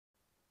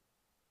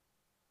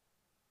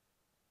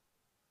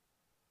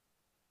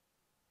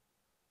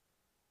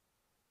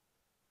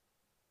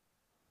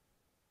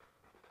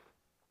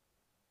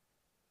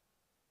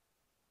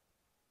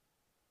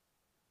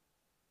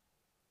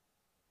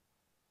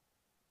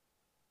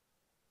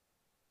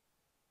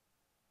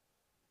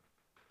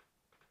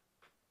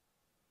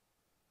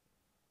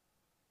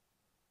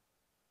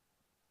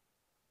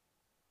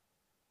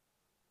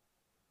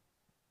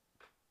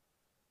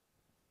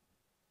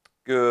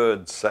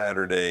Good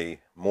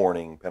Saturday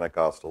morning,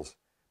 Pentecostals.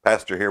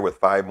 Pastor here with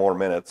 5 more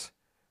minutes.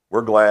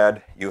 We're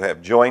glad you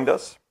have joined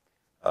us.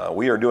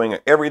 We are doing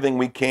everything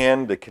we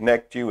can to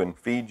connect you and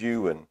feed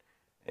you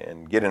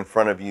and get in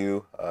front of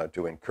you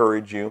to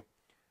encourage you.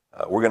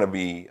 We're going to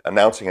be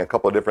announcing a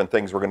couple of different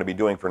things we're going to be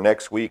doing for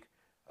next week.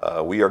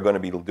 We are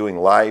going to be doing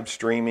live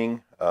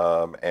streaming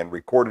and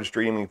recorded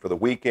streaming for the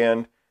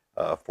weekend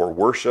for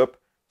worship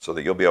so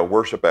that you'll be able to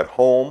worship at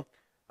home.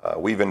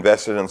 We've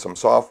invested in some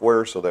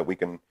software so that we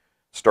can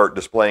start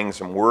displaying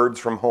some words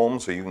from home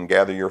so you can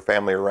gather your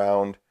family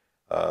around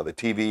the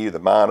TV, the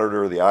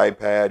monitor, the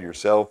iPad, your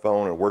cell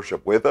phone, and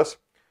worship with us.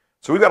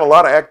 So we've got a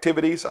lot of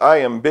activities. I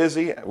am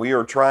busy. We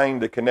are trying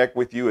to connect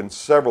with you in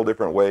several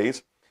different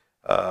ways.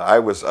 I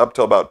was up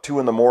till about 2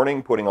 in the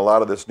morning putting a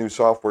lot of this new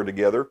software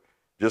together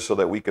just so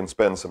that we can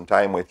spend some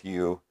time with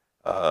you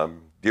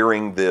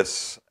during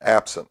this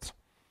absence.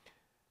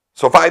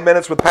 So 5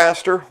 minutes with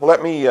Pastor.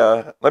 Let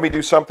me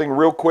do something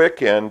real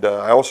quick, and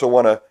I also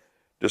want to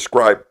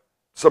describe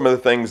some of the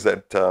things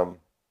that'll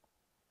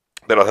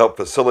help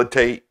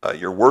facilitate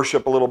your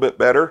worship a little bit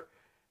better.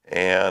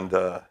 And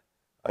I'm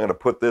going to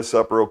put this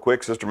up real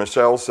quick. Sister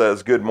Michelle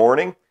says good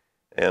morning,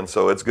 and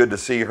so it's good to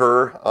see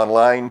her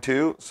online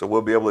too. So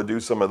we'll be able to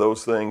do some of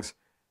those things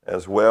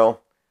as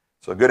well.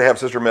 So good to have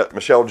Sister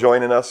Michelle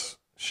joining us.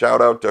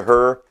 Shout out to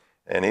her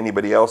and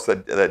anybody else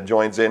that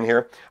joins in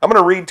here. I'm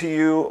going to read to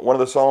you one of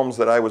the Psalms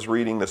that I was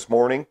reading this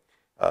morning.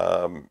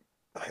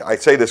 I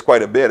say this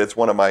quite a bit. It's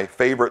one of my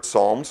favorite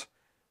Psalms,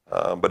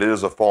 but it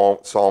is a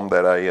Psalm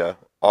that I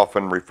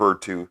often refer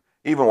to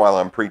even while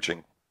I'm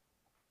preaching.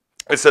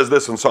 It says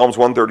this in Psalms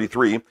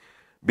 133,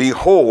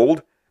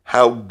 "Behold,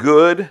 how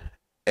good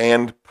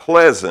and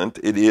pleasant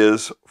it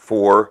is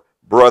for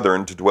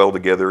brethren to dwell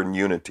together in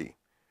unity.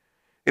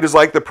 It is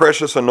like the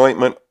precious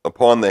anointment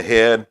upon the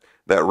head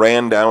that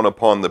ran down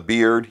upon the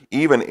beard,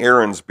 even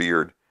Aaron's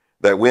beard,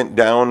 that went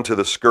down to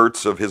the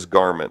skirts of his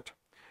garment.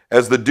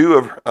 As the dew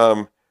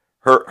of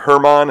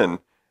Hermon, and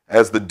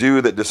as the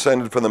dew that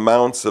descended from the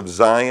mounts of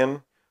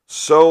Zion,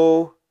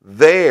 so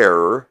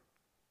there,"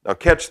 now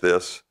catch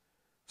this,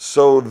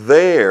 "so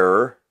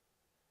there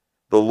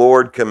the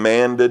Lord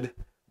commanded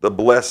the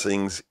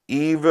blessings,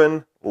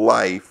 even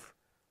life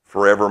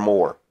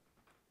forevermore."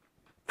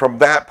 From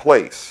that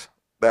place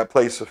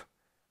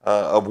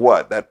of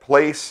what? That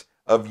place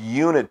of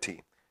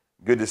unity.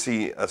 Good to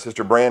see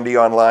Sister Brandy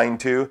online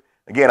too.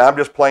 Again, I'm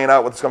just playing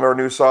out with some of our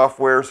new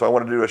software, so I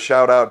want to do a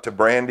shout out to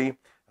Brandy.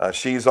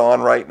 She's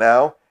on right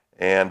now,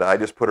 and I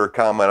just put her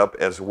comment up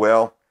as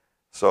well.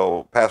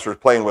 So Pastor's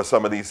playing with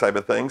some of these type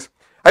of things.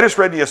 I just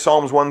read to you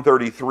Psalms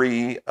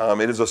 133.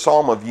 It is a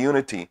psalm of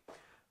unity.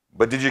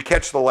 But did you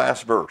catch the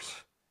last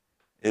verse?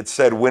 It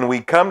said, when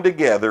we come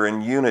together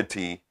in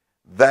unity,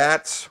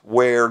 that's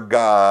where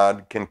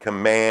God can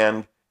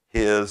command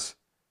His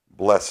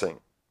blessing.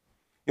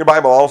 Your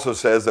Bible also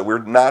says that we're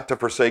not to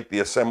forsake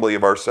the assembly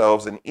of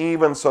ourselves, and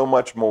even so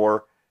much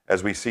more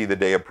as we see the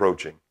day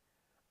approaching.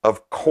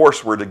 Of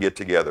course we're to get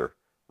together.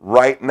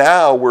 Right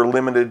now we're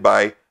limited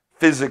by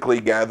physically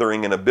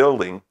gathering in a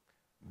building,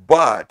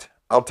 but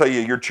I'll tell you,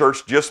 your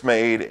church just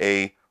made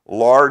a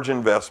large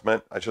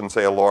investment. I shouldn't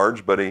say a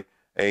large, but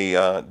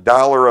a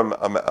dollar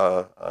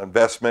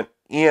investment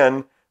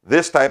in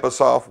this type of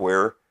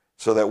software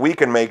so that we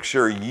can make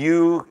sure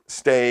you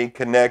stay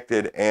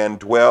connected and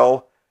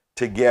dwell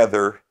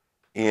together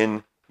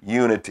in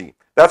unity.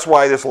 That's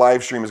why this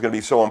live stream is going to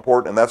be so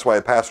important, and that's why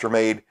a pastor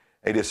made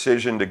a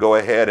decision to go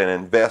ahead and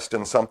invest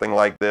in something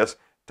like this.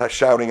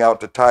 Shouting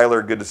out to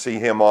Tyler, good to see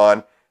him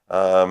on.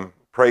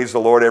 Praise the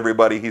Lord,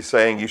 everybody. He's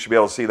saying you should be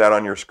able to see that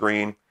on your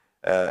screen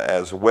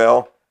as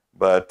well.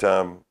 But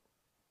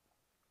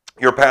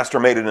your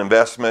pastor made an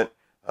investment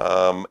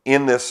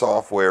in this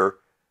software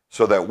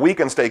so that we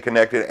can stay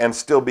connected and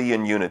still be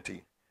in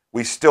unity.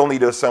 We still need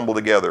to assemble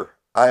together.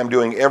 I am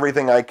doing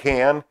everything I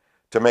can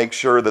to make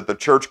sure that the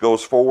church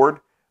goes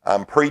forward.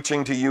 I'm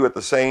preaching to you at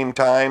the same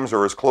times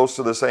or as close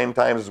to the same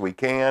times as we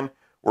can.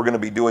 We're going to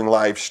be doing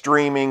live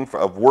streaming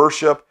of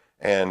worship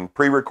and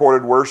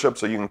pre-recorded worship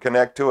so you can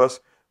connect to us.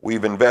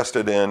 We've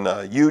invested in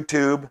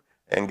YouTube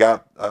and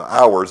got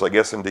hours, I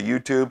guess, into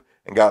YouTube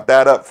and got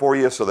that up for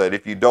you so that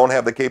if you don't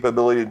have the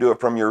capability to do it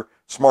from your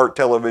smart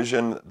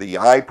television, the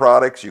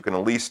iProducts, you can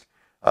at least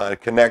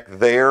connect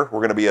there. We're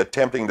going to be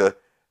attempting to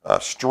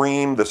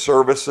stream the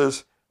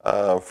services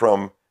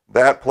from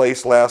that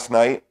place last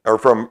night, or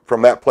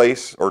from that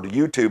place, or to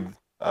YouTube,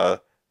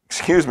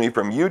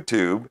 from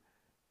YouTube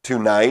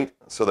tonight,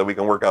 so that we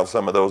can work out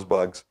some of those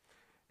bugs.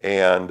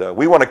 And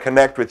we want to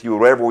connect with you,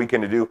 whatever we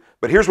can do.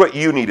 But here's what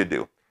you need to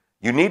do.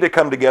 You need to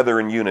come together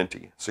in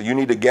unity. So you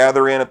need to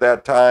gather in at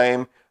that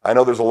time. I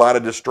know there's a lot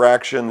of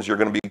distractions. You're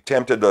going to be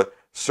tempted to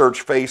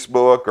search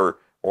Facebook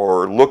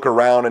or look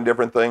around and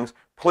different things.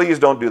 Please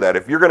don't do that.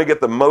 If you're going to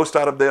get the most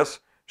out of this,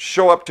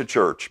 show up to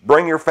church.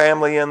 Bring your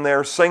family in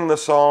there. Sing the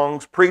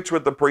songs. Preach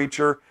with the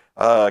preacher.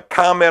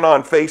 Comment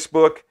on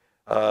Facebook.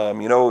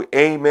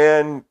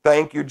 Amen.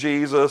 Thank you,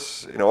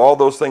 Jesus. All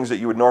those things that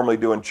you would normally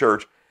do in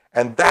church.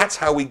 And that's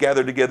how we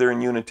gather together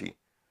in unity.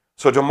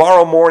 So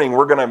tomorrow morning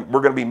we're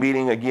gonna be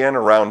meeting again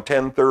around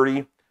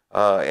 10:30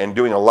 and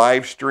doing a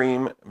live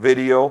stream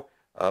video.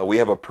 We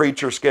have a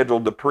preacher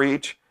scheduled to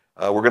preach.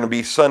 We're going to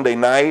be Sunday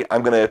night.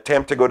 I'm going to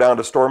attempt to go down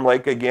to Storm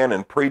Lake again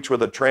and preach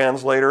with a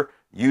translator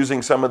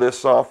using some of this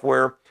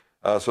software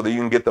so that you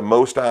can get the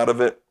most out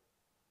of it.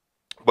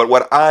 But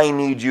what I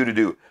need you to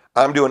do,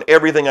 I'm doing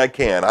everything I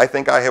can. I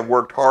think I have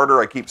worked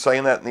harder, I keep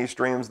saying that in these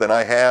streams, than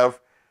I have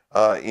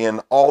in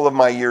all of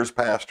my years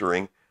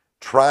pastoring,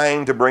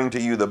 trying to bring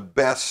to you the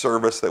best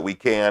service that we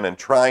can and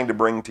trying to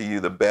bring to you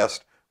the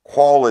best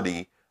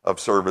quality of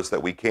service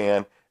that we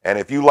can. And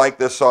if you like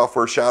this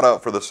software, shout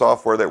out for the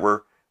software that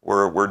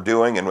we're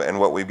doing and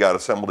what we've got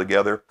assembled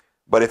together.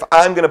 But if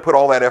I'm going to put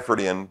all that effort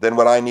in, then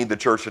what I need the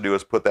church to do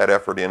is put that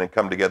effort in and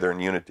come together in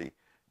unity.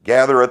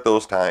 Gather at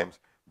those times.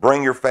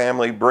 Bring your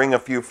family, bring a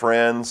few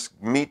friends,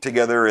 meet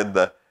together in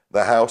the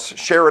house.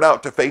 Share it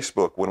out to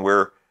Facebook when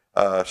we're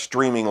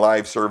streaming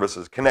live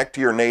services. Connect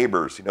to your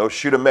neighbors. You know,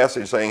 shoot a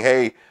message saying,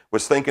 hey,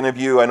 was thinking of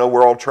you. I know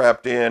we're all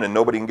trapped in and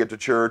nobody can get to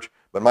church,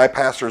 but my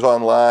pastor's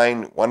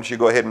online. Why don't you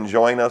go ahead and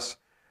join us?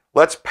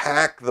 Let's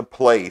pack the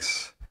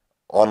place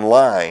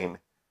online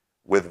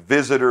with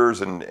visitors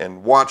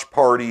and watch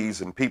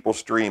parties and people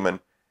streaming,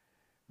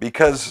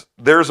 because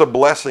there's a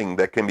blessing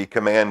that can be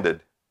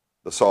commanded,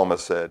 the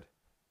psalmist said,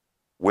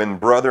 when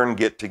brethren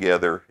get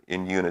together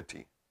in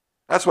unity.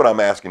 That's what I'm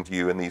asking to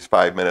you in these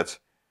 5 minutes.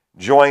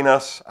 Join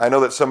us. I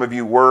know that some of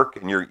you work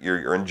and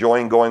you're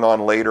enjoying going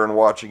on later and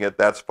watching it.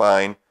 That's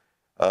fine.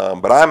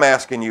 But I'm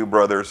asking you,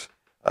 brothers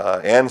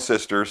and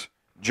sisters,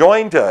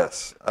 join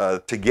us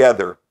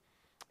together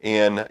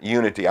in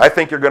unity. I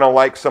think you're going to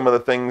like some of the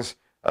things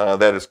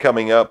that is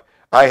coming up.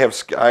 I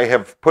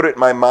have put it in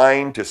my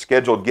mind to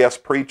schedule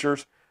guest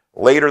preachers.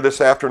 Later this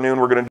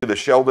afternoon, we're going to do the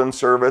Sheldon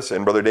service,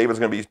 and Brother David's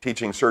going to be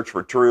teaching Search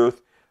for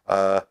Truth.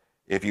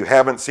 If you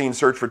haven't seen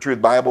Search for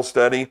Truth Bible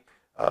Study,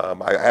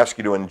 I ask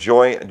you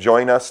to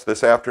join us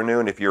this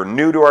afternoon. If you're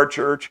new to our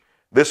church,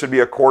 this would be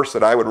a course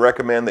that I would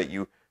recommend that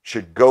you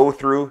should go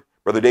through.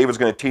 Brother David's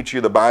going to teach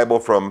you the Bible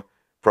from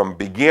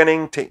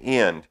beginning to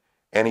end.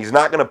 And he's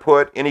not going to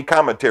put any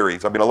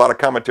commentaries, a lot of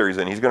commentaries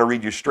in. He's going to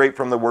read you straight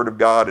from the Word of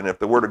God. And if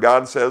the Word of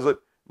God says it,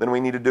 then we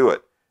need to do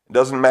it. It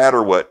doesn't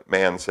matter what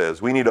man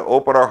says. We need to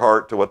open our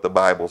heart to what the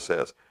Bible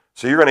says.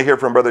 So you're going to hear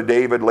from Brother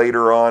David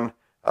later on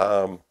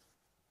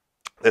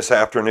this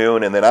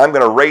afternoon. And then I'm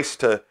going to race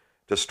to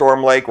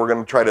Storm Lake. We're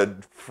going to try to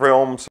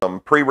film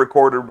some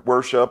pre-recorded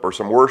worship or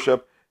some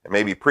worship, and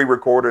maybe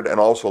pre-recorded and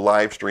also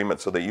live stream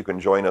it so that you can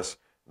join us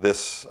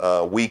this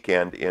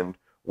weekend in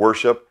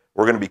worship.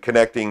 We're going to be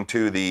connecting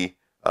to the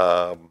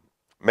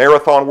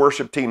marathon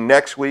worship team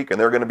next week, and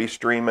they're going to be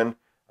streaming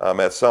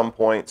at some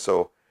point.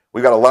 So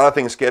we've got a lot of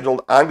things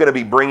scheduled. I'm going to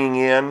be bringing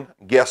in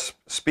guest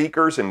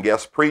speakers and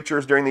guest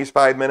preachers during these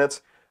 5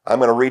 minutes. I'm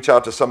going to reach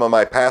out to some of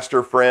my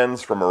pastor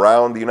friends from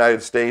around the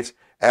United States,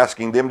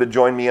 asking them to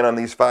join me in on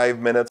these 5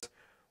 minutes.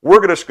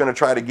 We're just going to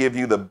try to give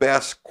you the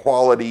best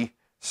quality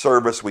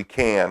service we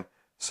can.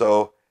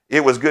 So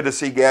it was good to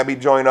see Gabby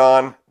join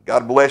on.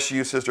 God bless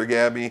you, Sister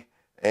Gabby.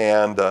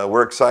 And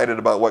we're excited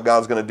about what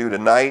God's going to do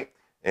tonight.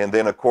 And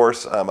then, of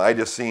course, I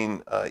just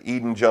seen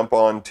Eden jump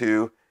on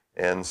too.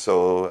 And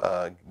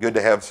so good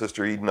to have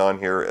Sister Eden on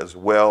here as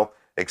well.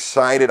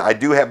 Excited. I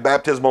do have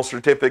baptismal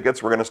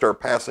certificates. We're going to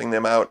start passing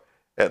them out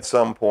at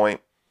some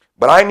point.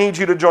 But I need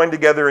you to join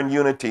together in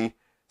unity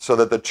so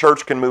that the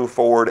church can move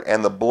forward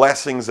and the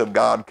blessings of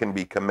God can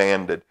be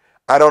commanded.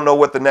 I don't know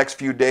what the next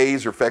few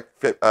days or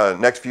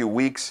next few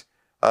weeks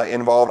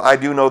involved. I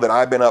do know that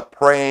I've been up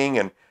praying,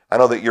 and I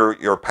know that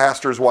your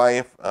pastor's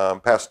wife,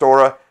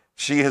 Pastora,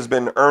 she has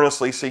been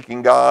earnestly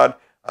seeking God.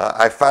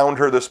 I found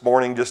her this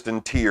morning just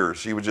in tears.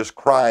 She was just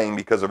crying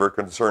because of her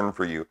concern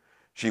for you.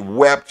 She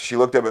wept. She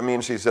looked up at me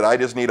and she said, I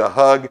just need a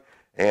hug.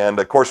 And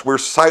of course, we're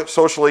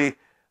socially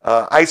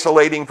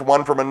isolating from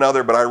one from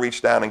another, but I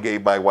reached down and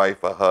gave my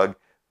wife a hug.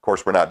 Of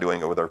course, we're not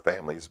doing it with our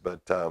families, but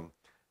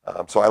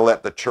so I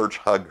let the church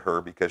hug her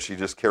because she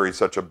just carries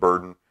such a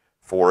burden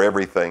for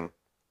everything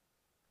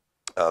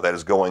that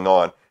is going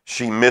on.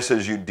 She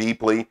misses you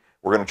deeply.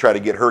 We're going to try to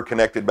get her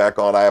connected back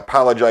on. I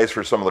apologize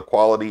for some of the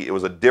quality. It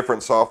was a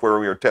different software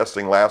we were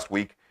testing last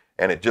week,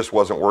 and it just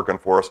wasn't working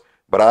for us.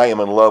 But I am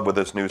in love with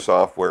this new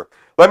software.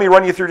 Let me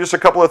run you through just a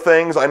couple of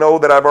things. I know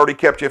that I've already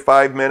kept you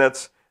 5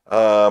 minutes.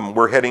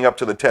 We're heading up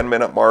to the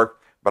 10-minute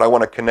mark, but I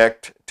want to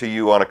connect to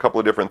you on a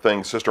couple of different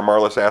things. Sister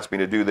Marlis asked me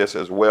to do this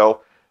as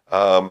well.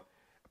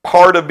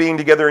 Part of being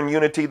together in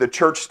unity, the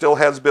church still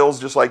has bills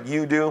just like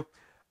you do.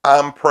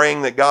 I'm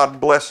praying that God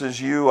blesses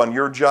you on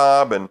your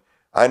job, and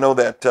I know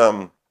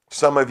that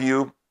some of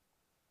you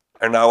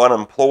are now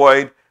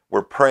unemployed.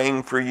 We're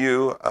praying for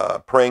you,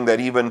 praying that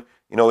even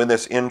in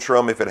this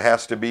interim, if it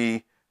has to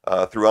be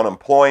through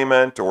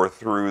unemployment or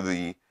through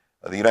the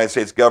United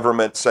States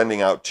government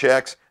sending out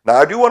checks. Now,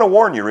 I do want to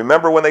warn you,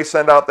 remember when they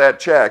send out that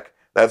check,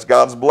 that's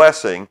God's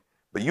blessing,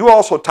 but you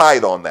also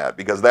tithe on that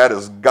because that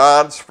is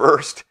God's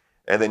first,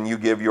 and then you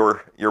give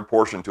your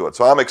portion to it.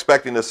 So I'm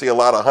expecting to see a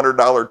lot of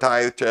 $100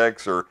 tithe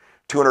checks or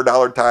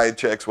 $200 tithe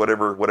checks,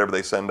 whatever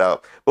they send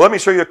out. But let me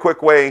show you a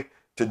quick way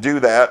to do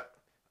that,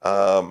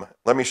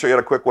 let me show you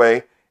a quick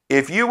way.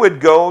 If you would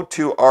go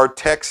to our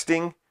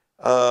texting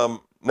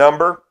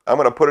number, I'm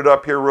going to put it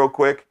up here real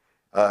quick.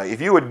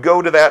 If you would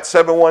go to that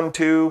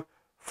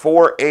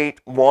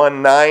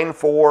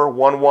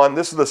 712-481-9411,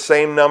 this is the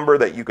same number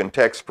that you can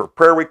text for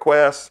prayer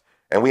requests,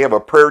 and we have a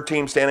prayer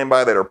team standing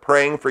by that are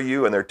praying for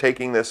you, and they're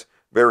taking this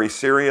very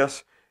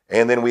serious.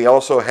 And then we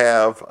also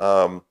have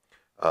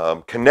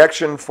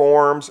connection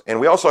forms, and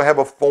we also have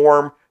a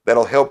form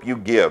that'll help you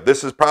give.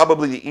 This is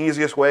probably the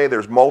easiest way.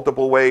 There's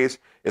multiple ways.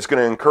 It's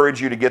going to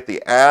encourage you to get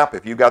the app.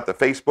 If you've got the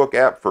Facebook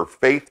app for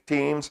Faith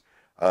Teams,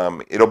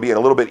 it'll be a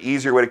little bit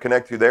easier way to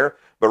connect through there.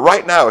 But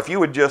right now, if you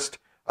would just,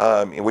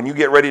 when you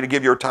get ready to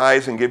give your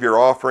tithes and give your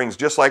offerings,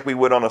 just like we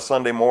would on a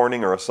Sunday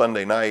morning or a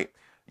Sunday night,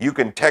 you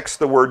can text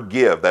the word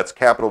GIVE. That's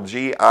capital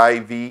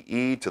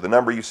G-I-V-E to the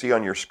number you see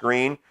on your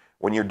screen.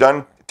 When you're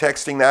done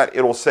texting that,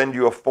 it'll send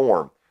you a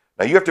form.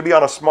 Now, you have to be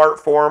on a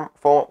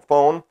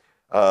smartphone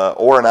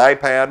or an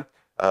iPad.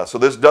 So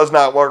this does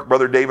not work,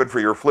 Brother David, for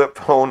your flip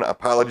phone. I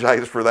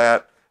apologize for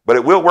that. But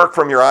it will work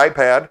from your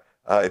iPad.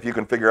 If you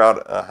can figure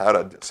out how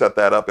to set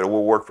that up, it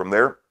will work from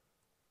there.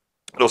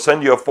 It'll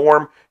send you a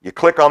form. You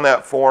click on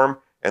that form,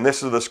 and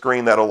this is the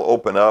screen that'll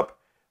open up.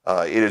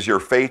 It is your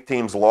Faith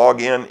Team's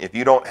login. If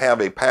you don't have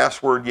a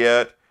password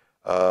yet,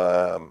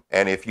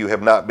 and if you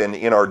have not been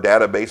in our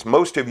database,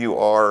 most of you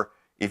are.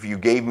 If you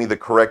gave me the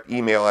correct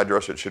email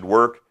address, it should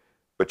work.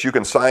 But you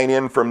can sign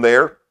in from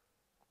there.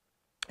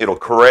 It'll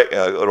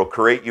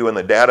create you in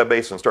the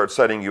database and start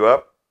setting you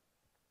up.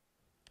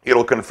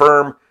 It'll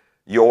confirm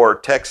your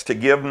text to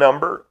give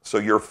number, so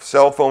your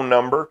cell phone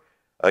number.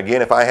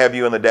 Again, if I have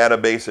you in the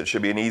database, it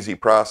should be an easy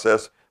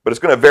process. But it's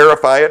going to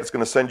verify it. It's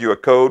going to send you a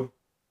code.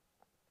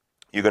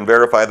 You can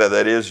verify that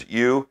that is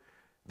you.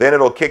 Then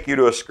it'll kick you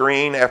to a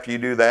screen after you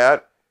do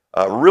that.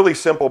 Really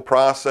simple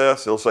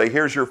process. It'll say,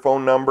 here's your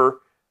phone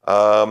number.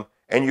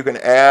 And you can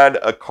add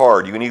a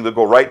card. You can either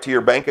go right to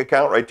your bank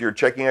account, right to your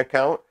checking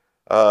account.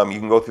 You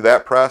can go through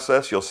that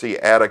process. You'll see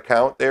add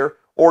account there.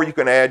 Or you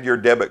can add your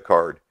debit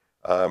card.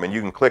 And you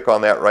can click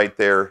on that right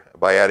there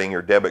by adding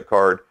your debit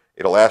card.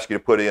 It'll ask you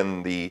to put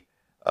in the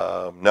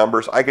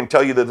numbers. I can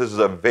tell you that this is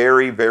a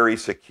very, very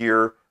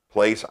secure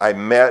place. I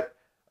met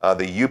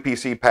the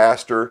UPC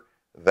pastor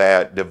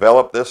that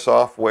developed this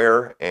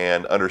software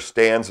and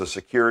understands the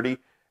security.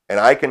 And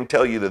I can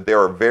tell you that there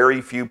are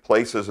very few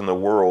places in the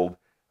world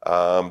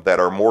that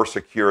are more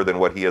secure than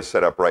what he has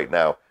set up right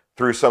now.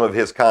 Through some of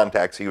his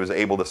contacts, he was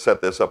able to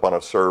set this up on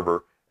a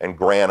server and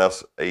grant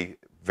us a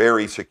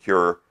very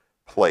secure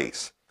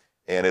place.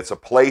 And it's a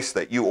place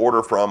that you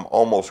order from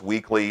almost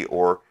weekly,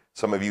 or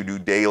some of you do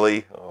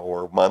daily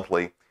or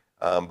monthly.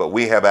 But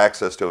we have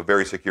access to a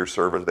very secure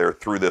server there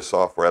through this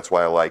software. That's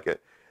why I like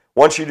it.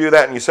 Once you do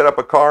that and you set up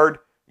a card,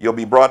 you'll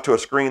be brought to a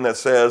screen that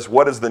says,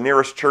 what is the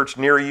nearest church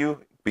near you?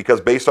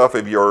 Because based off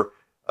of your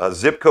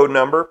zip code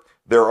number,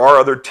 there are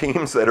other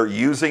teams that are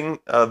using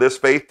this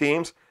Faith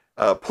Teams.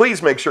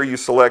 Please make sure you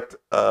select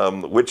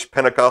which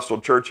Pentecostal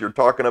church you're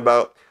talking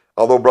about.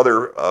 Although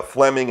Brother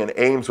Fleming and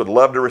Ames would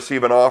love to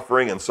receive an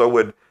offering, and so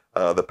would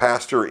the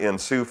pastor in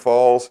Sioux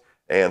Falls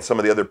and some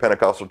of the other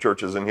Pentecostal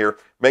churches in here.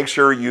 Make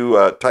sure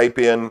you type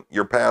in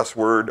your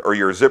password or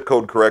your zip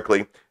code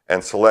correctly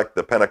and select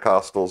the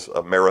Pentecostals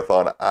of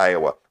Marathon,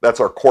 Iowa. That's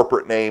our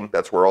corporate name.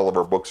 That's where all of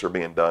our books are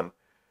being done.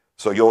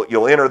 So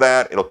you'll enter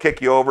that. It'll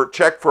kick you over.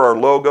 Check for our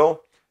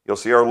logo. You'll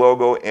see our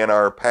logo and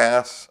our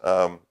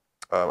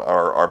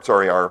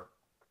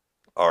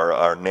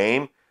our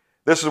name.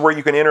 This is where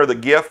you can enter the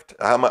gift,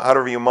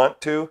 however you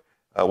want to,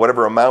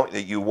 whatever amount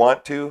that you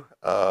want to,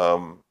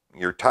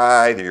 your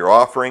tithe or your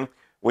offering.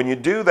 When you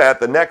do that,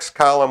 the next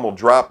column will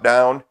drop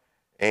down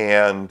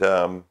and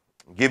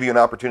give you an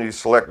opportunity to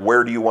select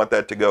where do you want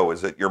that to go.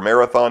 Is it your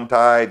Marathon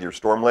tithe, your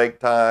Storm Lake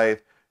tithe,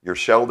 your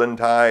Sheldon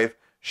tithe?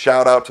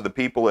 Shout out to the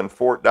people in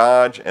Fort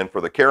Dodge and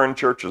for the Karen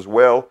Church as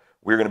well.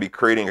 We're going to be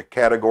creating a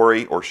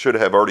category, or should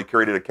have already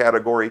created a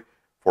category,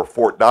 for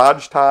Fort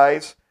Dodge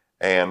tithes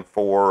and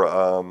for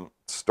Karen,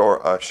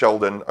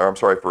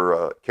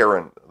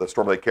 the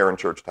Storm Lake Karen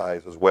Church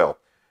tithes as well.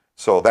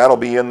 So that'll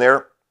be in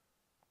there.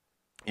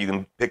 You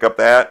can pick up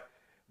that.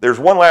 There's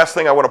one last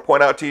thing I want to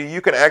point out to you.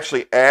 You can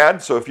actually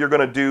add, so if you're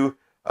going to do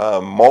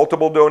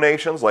multiple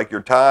donations, like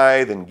your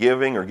tithe and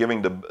giving, or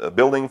giving to a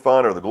building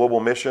fund or the global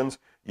missions,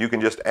 you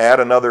can just add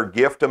another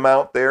gift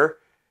amount there.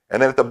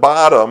 And then at the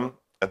bottom,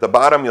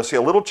 you'll see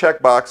a little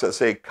checkbox that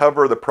say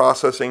cover the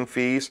processing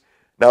fees.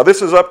 Now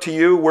this is up to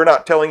you. We're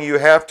not telling you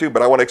have to,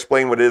 but I want to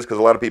explain what it is because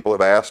a lot of people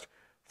have asked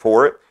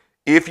for it.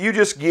 If you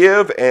just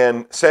give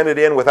and send it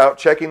in without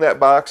checking that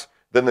box,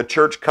 then the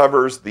church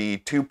covers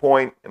the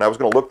and I was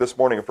going to look this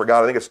morning and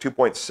forgot, I think it's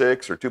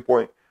 2.6 or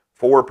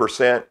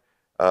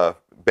 2.4%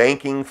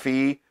 banking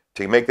fee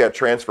to make that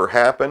transfer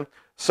happen.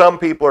 Some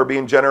people are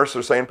being generous.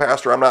 They're saying,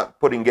 Pastor, I'm not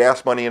putting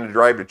gas money in to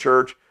drive to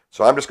church,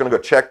 so I'm just going to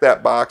go check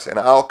that box and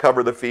I'll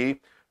cover the fee.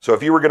 So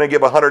if you were going to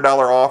give a $100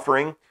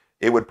 offering,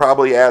 it would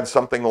probably add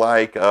something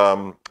like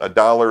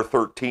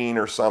 $1.13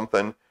 or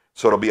something.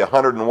 So it'll be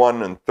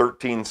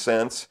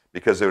 $101.13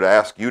 because it would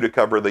ask you to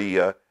cover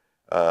the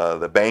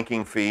the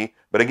banking fee.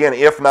 But again,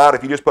 if not,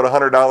 if you just put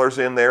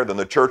 $100 in there, then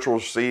the church will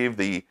receive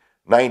the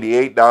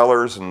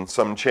 $98 and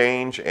some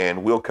change,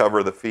 and we'll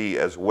cover the fee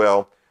as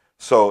well.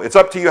 So it's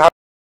up to you how